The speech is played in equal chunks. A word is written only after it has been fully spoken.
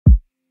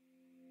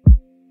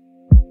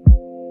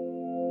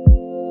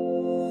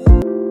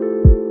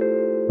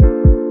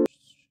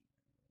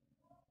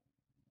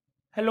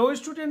Hello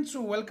students,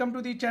 welcome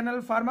to the channel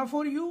Pharma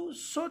for You.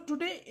 So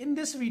today in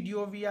this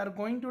video we are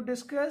going to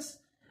discuss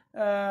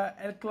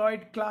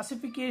alkaloid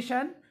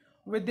classification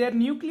with their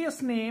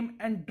nucleus name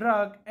and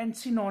drug and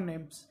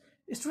synonyms.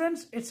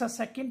 Students, it's a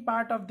second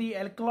part of the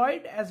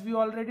alkaloid as we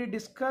already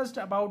discussed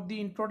about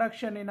the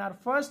introduction in our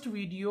first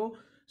video.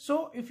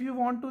 So if you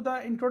want to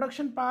the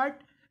introduction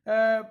part,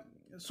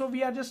 so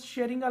we are just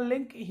sharing a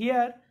link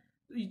here.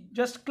 You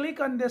just click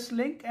on this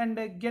link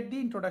and get the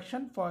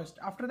introduction first.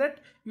 After that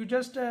you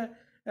just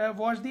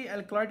watch the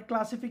alkaloid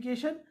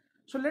classification.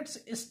 So let's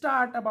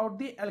start about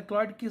the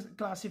alkaloid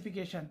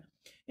classification.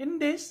 In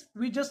this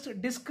we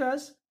just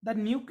discuss the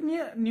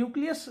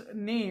nucleus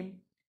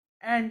name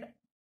and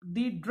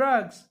the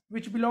drugs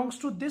which belongs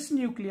to this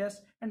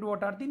nucleus and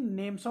what are the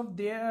names of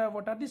their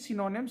what are the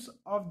synonyms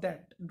of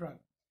that drug.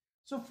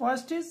 So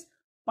first is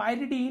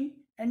pyridine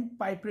and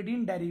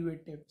piperidine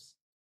derivatives.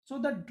 So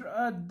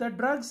the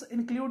drugs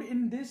include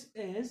in this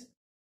is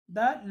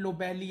the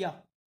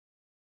lobelia.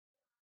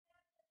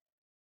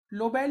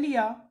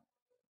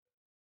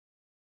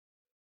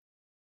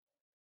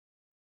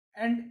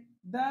 And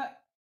the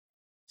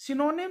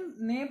synonym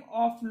name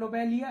of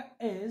lobelia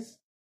is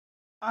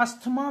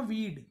asthma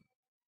weed.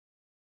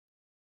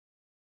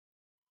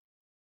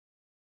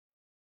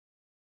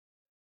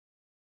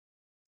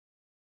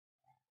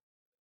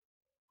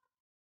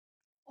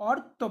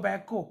 Or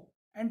tobacco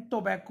and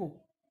tobacco.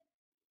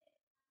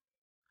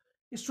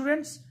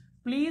 Students,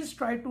 please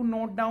try to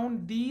note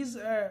down these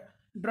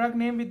drug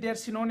name with their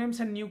synonyms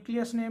and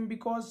nucleus name,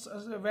 because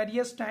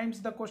various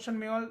times the question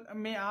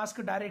may ask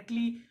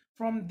directly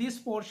from this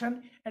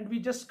portion, and we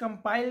just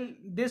compile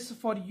this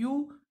for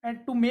you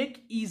and to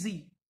make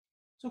easy.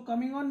 So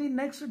coming on, the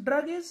next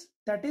drug is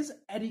that is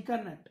areca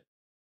nut.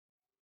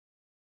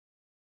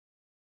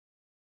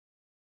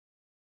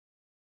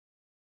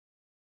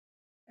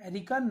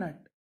 Areca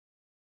nut.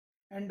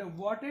 And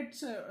what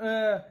its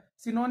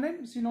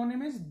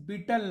synonym is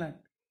betel nut.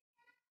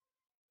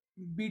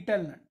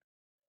 Betel nut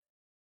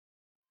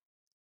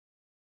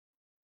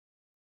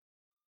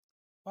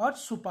or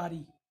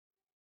supari.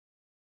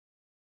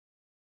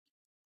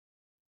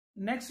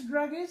 Next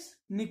drug is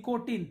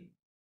nicotine.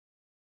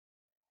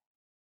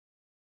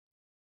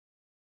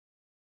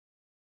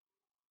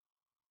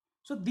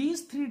 So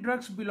these three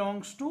drugs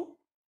belongs to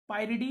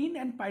pyridine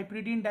and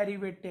piperidine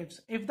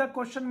derivatives. If the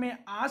question may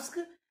ask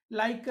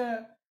like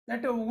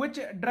which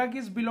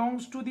drug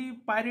belongs to the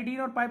pyridine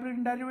or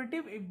piperidine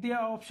derivative, if the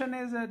option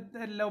is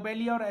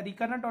lobelia or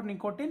areca nut or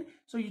nicotine,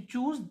 so you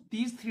choose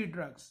these three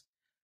drugs.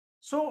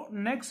 So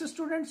next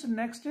students,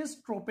 next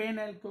is tropane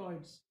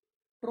alkaloids.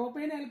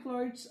 Tropane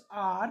alkaloids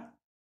are,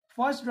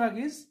 first drug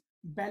is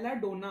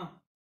belladonna.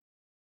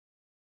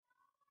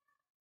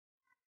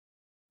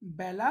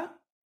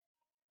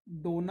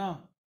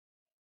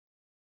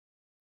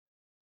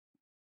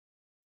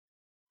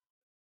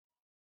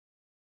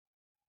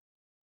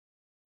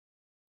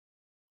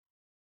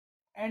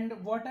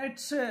 And what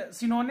its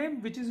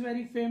synonym, which is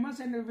very famous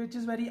and which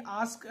is very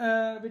asked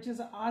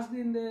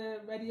in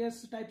the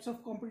various types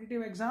of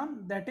competitive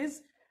exam, that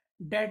is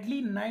deadly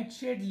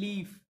nightshade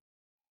leaf.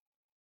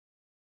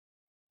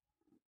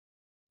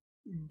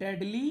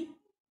 Deadly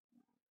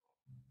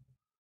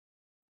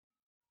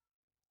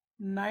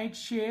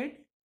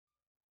nightshade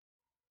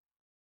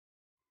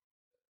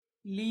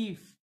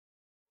leaf.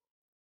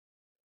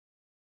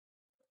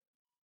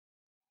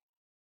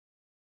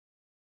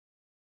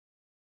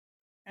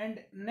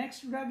 And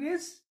next drug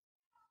is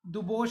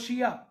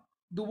dubocia.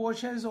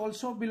 Dubocia is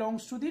also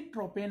belongs to the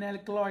tropane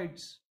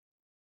alkaloids.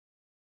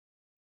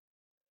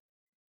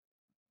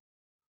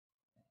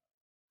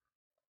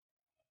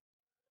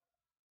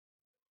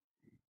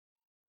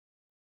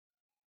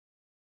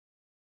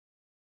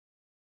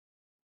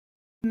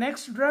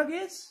 Next drug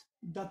is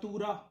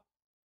datura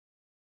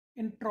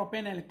in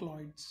tropane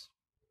alkaloids.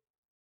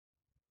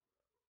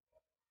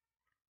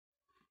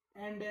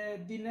 And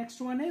the next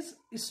one is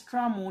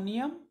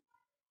stramonium.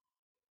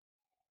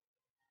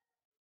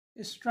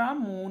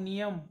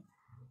 Stramonium,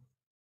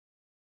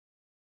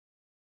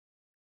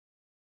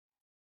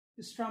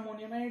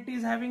 and it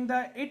is having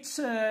its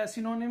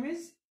synonym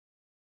is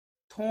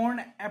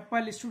thorn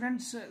apple.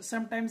 Students,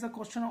 sometimes the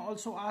question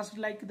also asked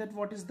like that,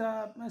 what is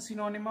the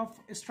synonym of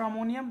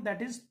stramonium?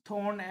 That is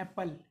thorn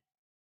apple.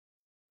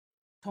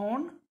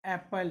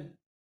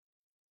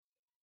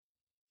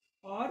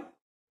 Or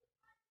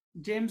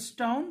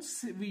Jamestown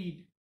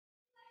weed.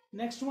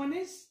 Next one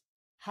is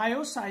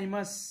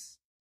hyoscyamus.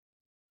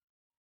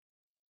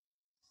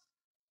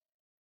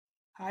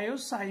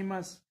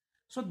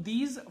 So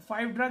these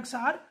 5 drugs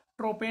are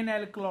tropane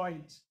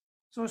alkaloids.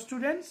 So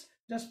students,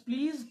 just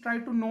please try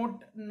to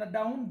note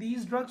down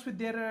these drugs with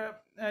their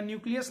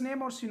nucleus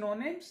name or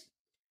synonyms.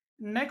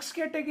 Next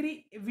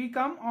category we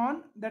come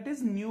on, that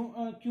is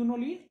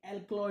quinoline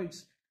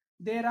alkaloids.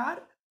 There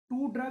are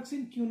 2 drugs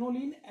in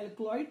quinoline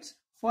alkaloids.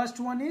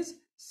 First one is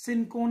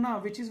cinchona,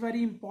 which is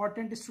very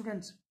important,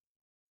 students.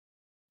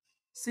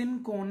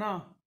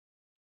 Cinchona.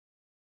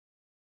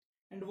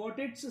 And what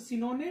its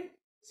synonym?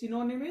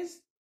 Synonym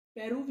is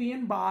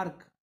Peruvian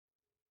bark.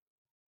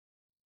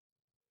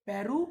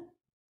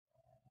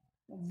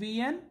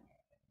 Peruvian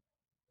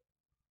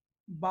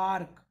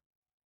bark.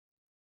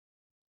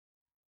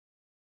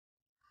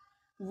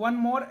 One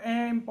more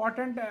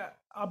important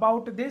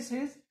about this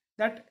is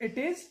that it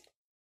is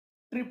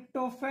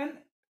tryptophan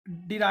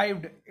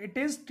derived. It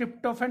is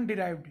tryptophan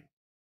derived.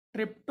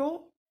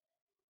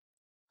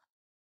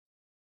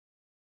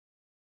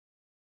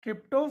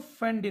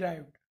 Tryptophan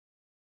derived.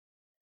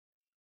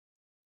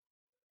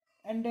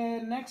 And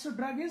next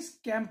drug is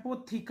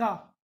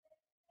Campotheca.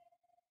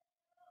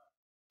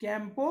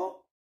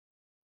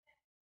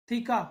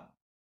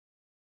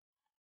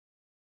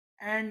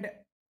 And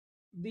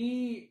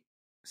the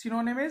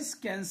synonym is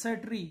cancer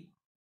tree.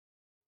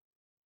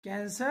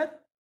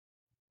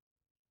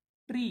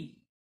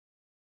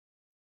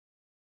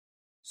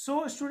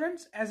 So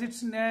students, as its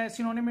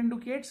synonym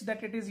indicates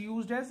that it is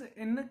used as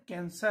in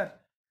cancer.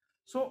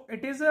 So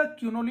it is a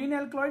quinoline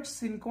alkaloid,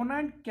 cinchona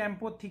and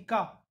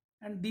Campotheca,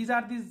 and these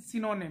are the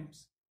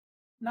synonyms.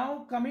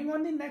 Now coming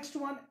on the next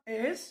one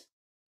is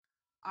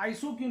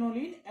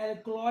isoquinoline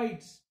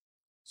alkaloids.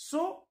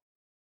 So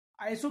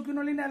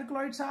isoquinoline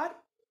alkaloids are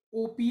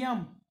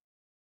opium.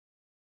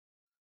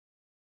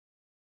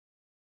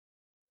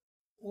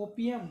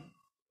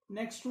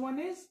 Next one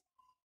is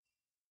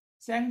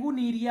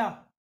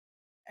sanguineria.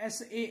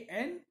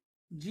 SANGUNIRIA.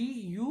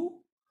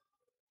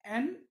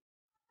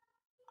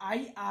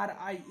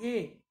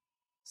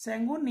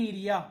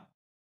 Sanguineria.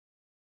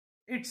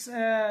 Its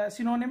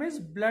synonym is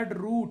blood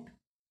root,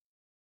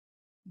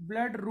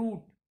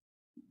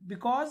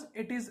 because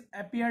it is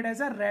appeared as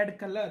a red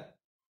color.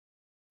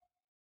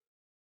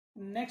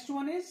 Next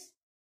one is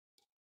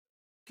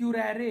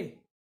curare,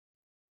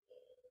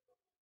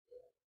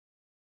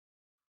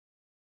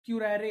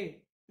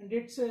 and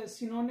its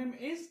synonym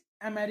is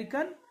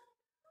American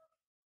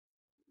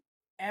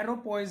arrow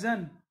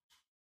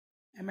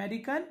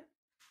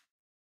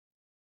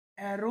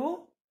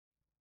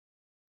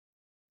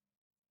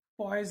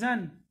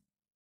poison.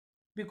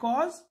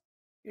 Because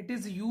it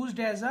is used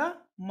as a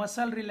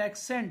muscle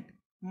relaxant.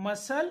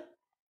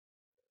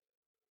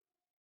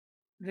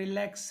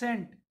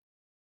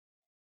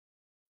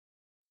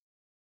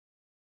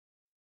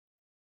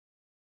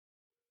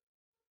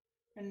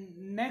 And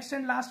next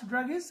and last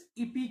drug is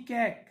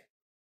ipecac.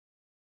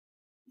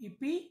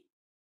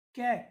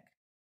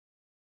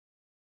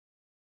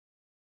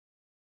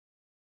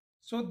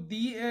 So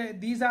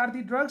these are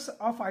the drugs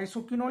of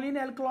isoquinoline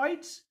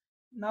alkaloids.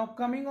 Now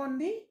coming on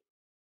the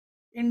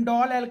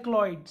indole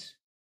alkaloids.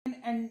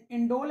 And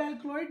indole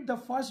alkaloid, the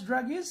first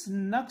drug is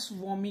Nux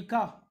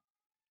vomica.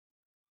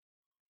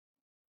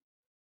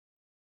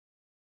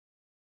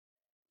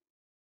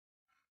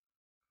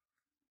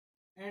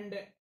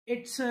 And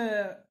its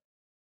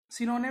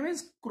synonym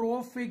is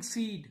crow fig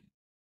seed.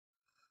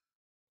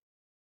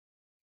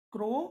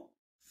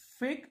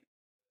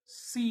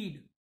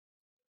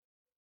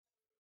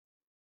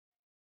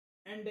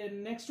 And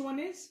next one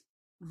is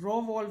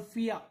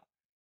Rauwolfia.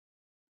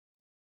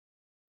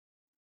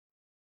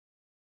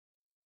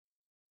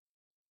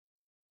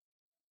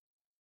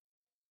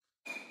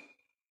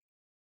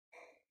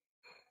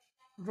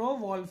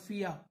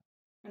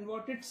 And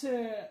what its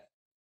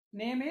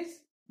name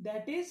is,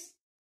 that is,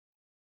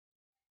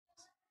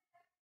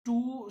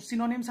 two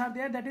synonyms are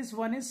there, that is,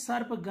 one is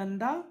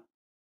Sarpagandha,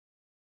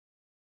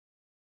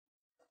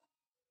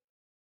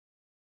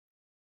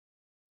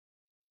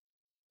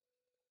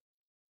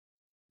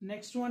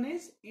 next one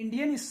is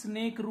Indian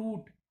snake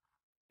root.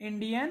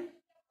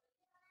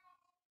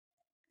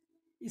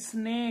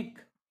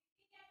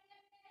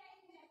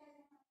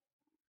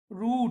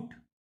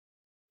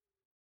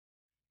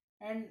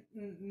 And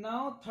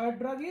now third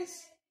drug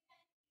is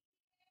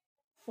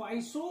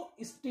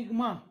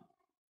Physostigma.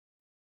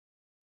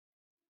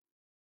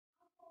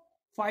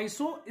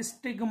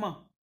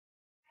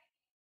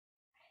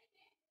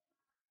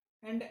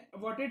 And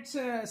what its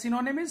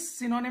synonym is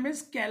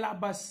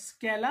Calabus.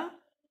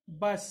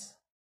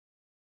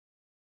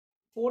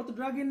 Fourth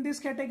drug in this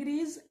category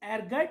is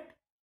ergot.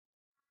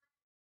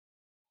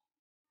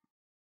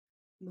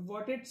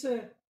 What its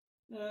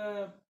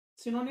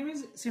synonym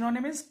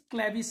is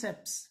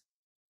claviceps.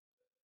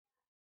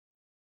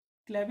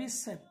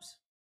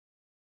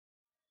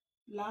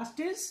 Last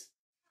is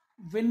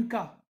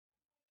vinca,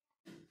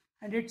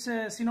 and its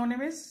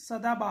synonym is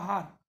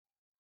sadabahar.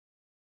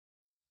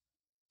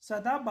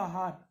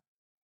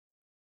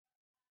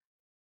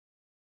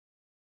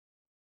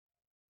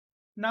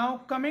 Now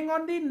coming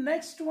on the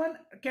next one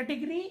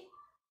category,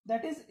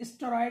 that is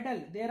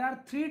steroidal. There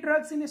are three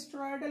drugs in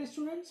steroidal,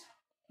 students.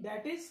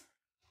 That is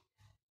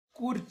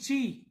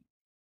Kurchi,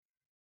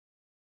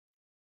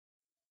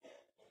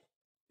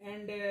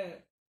 and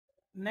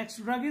next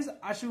drug is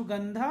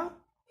ashwagandha.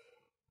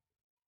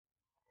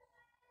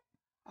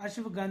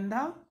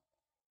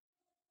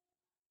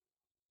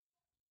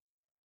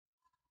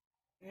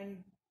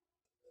 And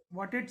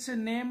what its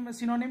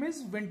synonym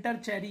is winter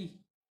cherry.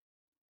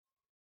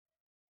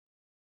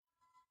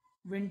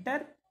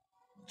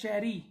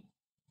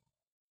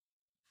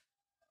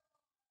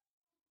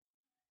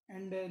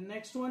 And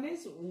next one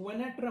is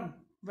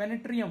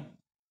Venetrium.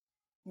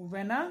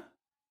 Venatrium.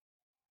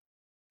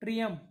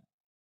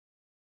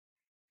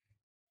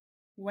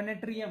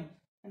 Venatrium.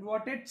 And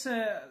what its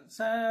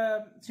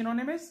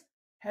synonym is?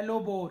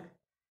 Hellebore.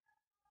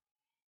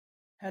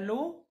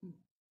 Hellebore.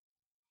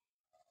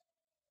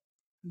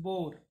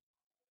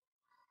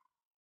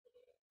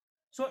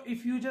 So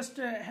if you just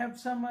have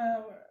some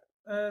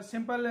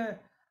simple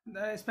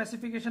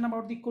specification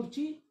about the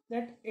kurchi,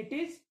 that it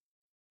is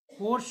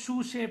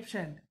horseshoe shaped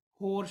shell.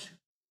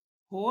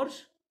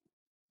 Horseshoe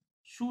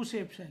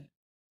shaped shell.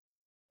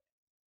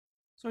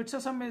 So it's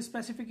some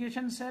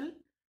specification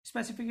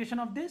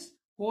of this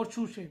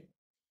horseshoe shape.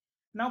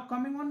 Now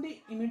coming on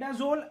the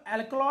imidazole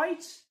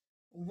alkaloids.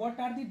 What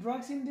are the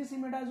drugs in this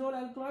imidazole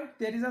alkaloid?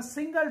 There is a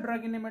single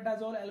drug in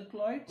imidazole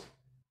alkaloids,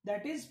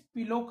 that is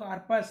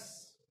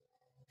pilocarpus.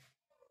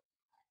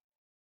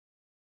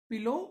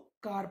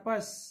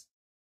 Pilocarpus.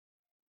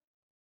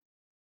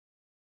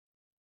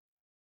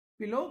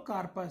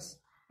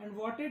 And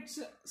what its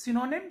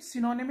synonym?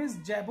 Synonym is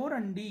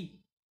jaborandi.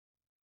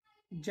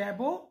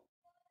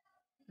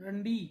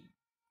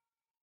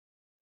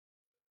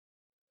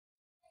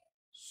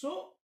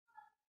 So,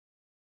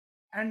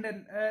 and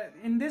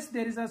in this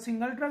there is a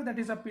single drug, that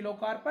is a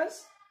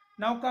pilocarpus.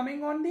 Now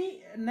coming on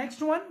the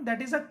next one,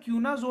 that is a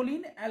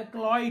quinazoline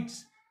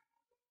alkaloids.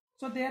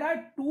 So there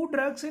are two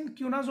drugs in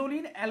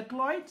quinazoline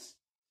alkaloids.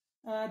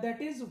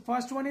 That is,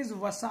 first one is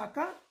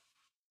Vasaka,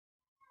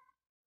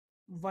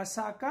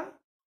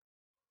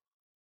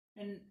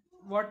 and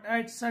what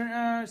its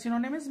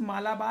synonym is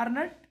Malabar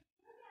nut.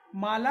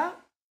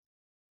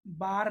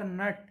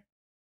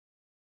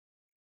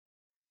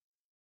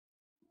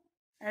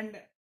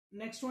 And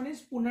next one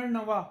is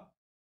Punarnava,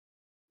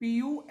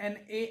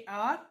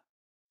 Punar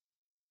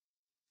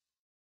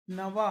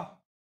Nava.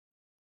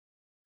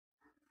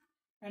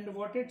 And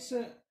what its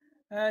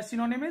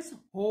synonym is?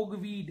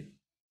 Hogweed.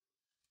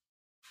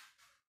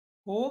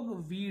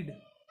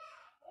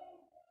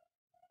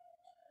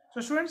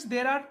 So students,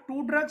 there are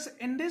two drugs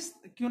in this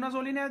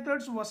quinazoline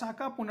alkaloids,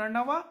 Vasaka,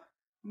 Punarnava.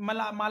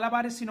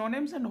 Malabar is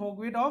synonyms, and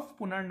Hogweed of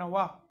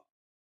Punarnava.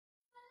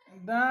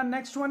 The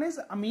next one is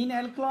Amine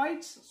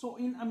Alkaloids. So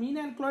in Amine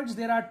Alkaloids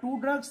there are two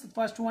drugs. The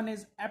first one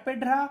is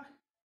Apidra,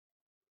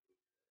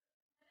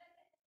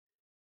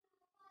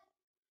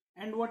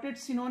 and what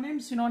its synonym?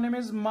 Synonym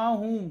is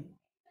Mahou.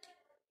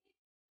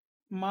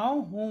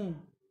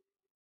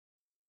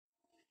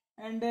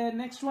 And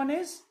next one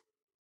is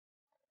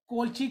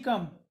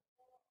Colchicum.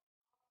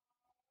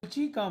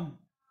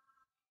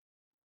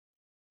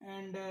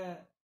 And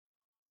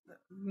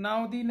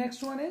now the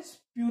next one is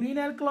Purine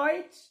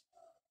Alkaloids.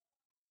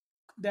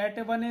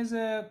 That one is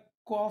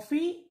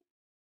coffee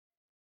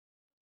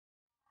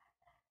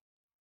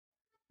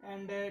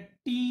and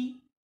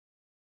tea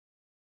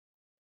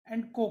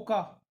and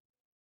coca.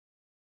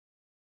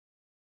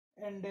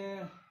 And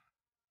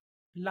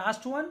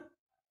last one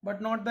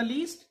but not the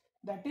least,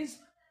 that is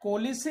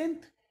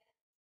colocynth.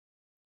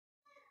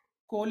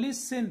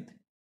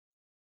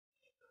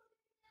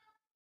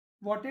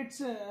 What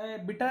its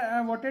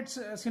what its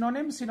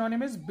synonym?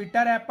 Synonym is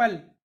bitter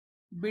apple.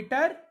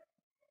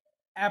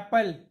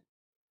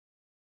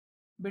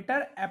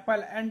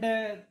 And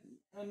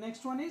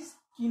next one is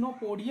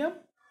Chenopodium.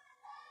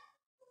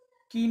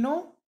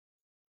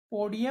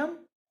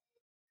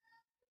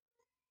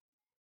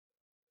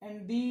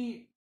 And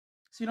the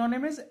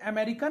synonym is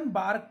American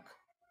bark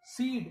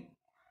seed.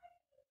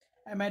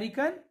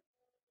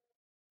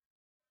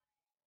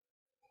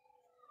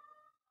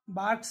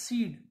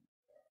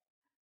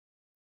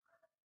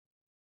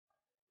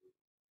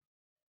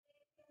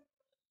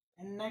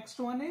 And next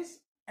one is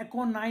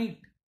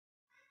aconite.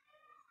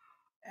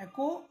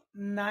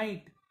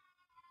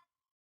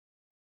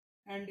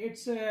 And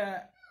its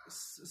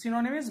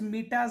synonym is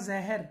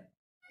Mitazahar.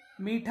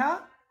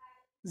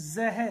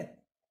 Zahar.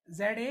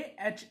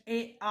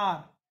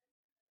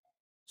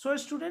 So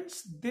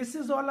students, this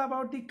is all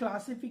about the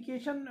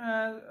classification.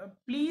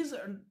 Please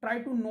try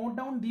to note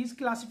down these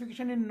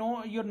classification in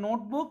your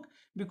notebook,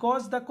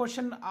 because the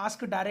question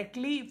asked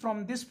directly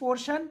from this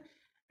portion.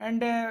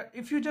 And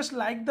if you just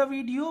like the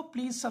video,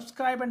 please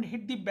subscribe and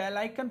hit the bell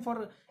icon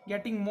for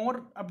getting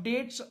more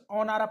updates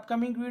on our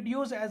upcoming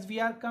videos, as we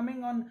are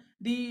coming on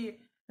the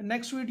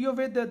next video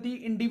with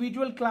the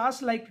individual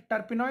class like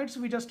terpenoids.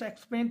 We just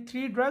explained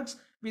 3 drugs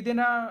within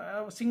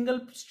a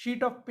single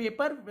sheet of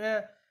paper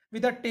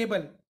with a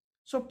table.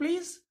 So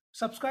please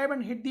subscribe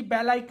and hit the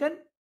bell icon.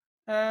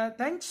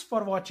 Thanks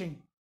for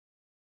watching.